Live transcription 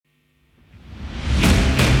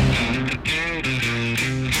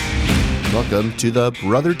Welcome to the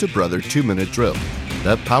Brother to Brother 2-Minute Drill,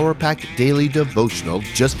 the Power Pack Daily Devotional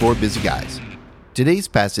just for busy guys. Today's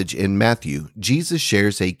passage in Matthew, Jesus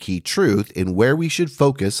shares a key truth in where we should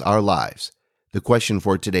focus our lives. The question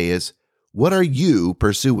for today is, what are you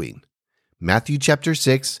pursuing? Matthew chapter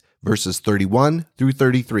 6, verses 31 through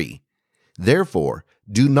 33. Therefore,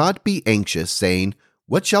 do not be anxious, saying,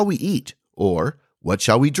 what shall we eat? Or, what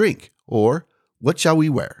shall we drink? Or, what shall we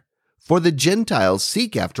wear? For the Gentiles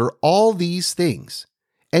seek after all these things,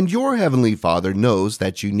 and your heavenly Father knows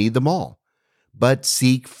that you need them all. But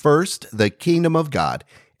seek first the kingdom of God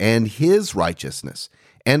and His righteousness,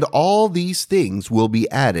 and all these things will be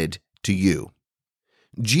added to you.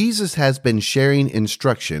 Jesus has been sharing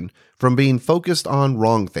instruction from being focused on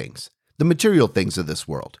wrong things, the material things of this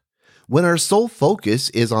world. When our sole focus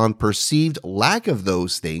is on perceived lack of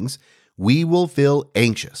those things, we will feel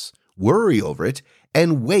anxious, worry over it,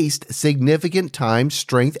 and waste significant time,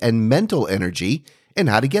 strength, and mental energy in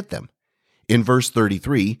how to get them. In verse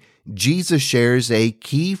 33, Jesus shares a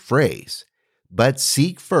key phrase, but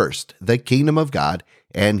seek first the kingdom of God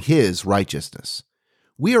and His righteousness.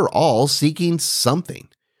 We are all seeking something.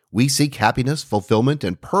 We seek happiness, fulfillment,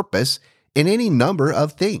 and purpose in any number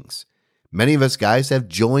of things. Many of us guys have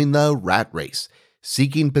joined the rat race,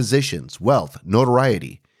 seeking positions, wealth,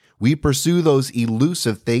 notoriety. We pursue those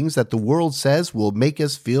elusive things that the world says will make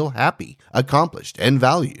us feel happy, accomplished, and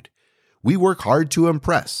valued. We work hard to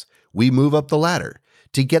impress. We move up the ladder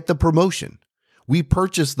to get the promotion. We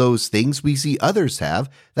purchase those things we see others have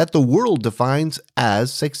that the world defines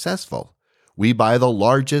as successful. We buy the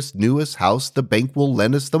largest, newest house the bank will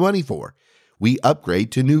lend us the money for. We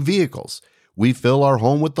upgrade to new vehicles. We fill our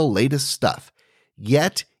home with the latest stuff.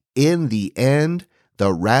 Yet, in the end,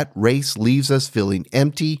 the rat race leaves us feeling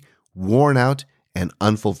empty, worn out, and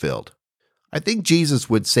unfulfilled. I think Jesus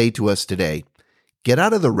would say to us today, get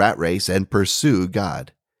out of the rat race and pursue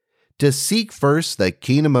God. To seek first the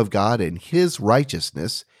kingdom of God and His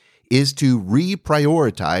righteousness is to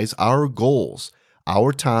reprioritize our goals,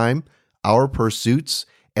 our time, our pursuits,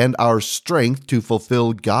 and our strength to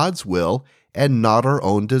fulfill God's will and not our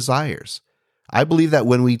own desires. I believe that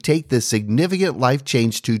when we take this significant life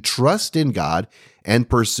change to trust in God and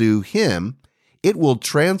pursue Him, it will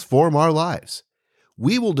transform our lives.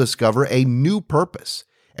 We will discover a new purpose,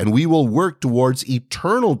 and we will work towards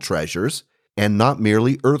eternal treasures and not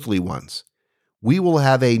merely earthly ones. We will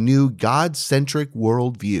have a new God-centric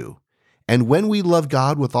worldview. And when we love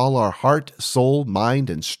God with all our heart, soul, mind,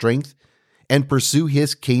 and strength, and pursue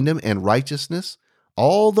His kingdom and righteousness,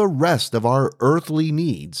 all the rest of our earthly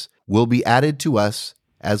needs will be added to us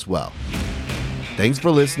as well. Thanks for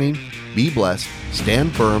listening. Be blessed.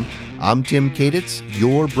 Stand firm. I'm Tim Kaditz,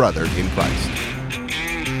 your brother in Christ.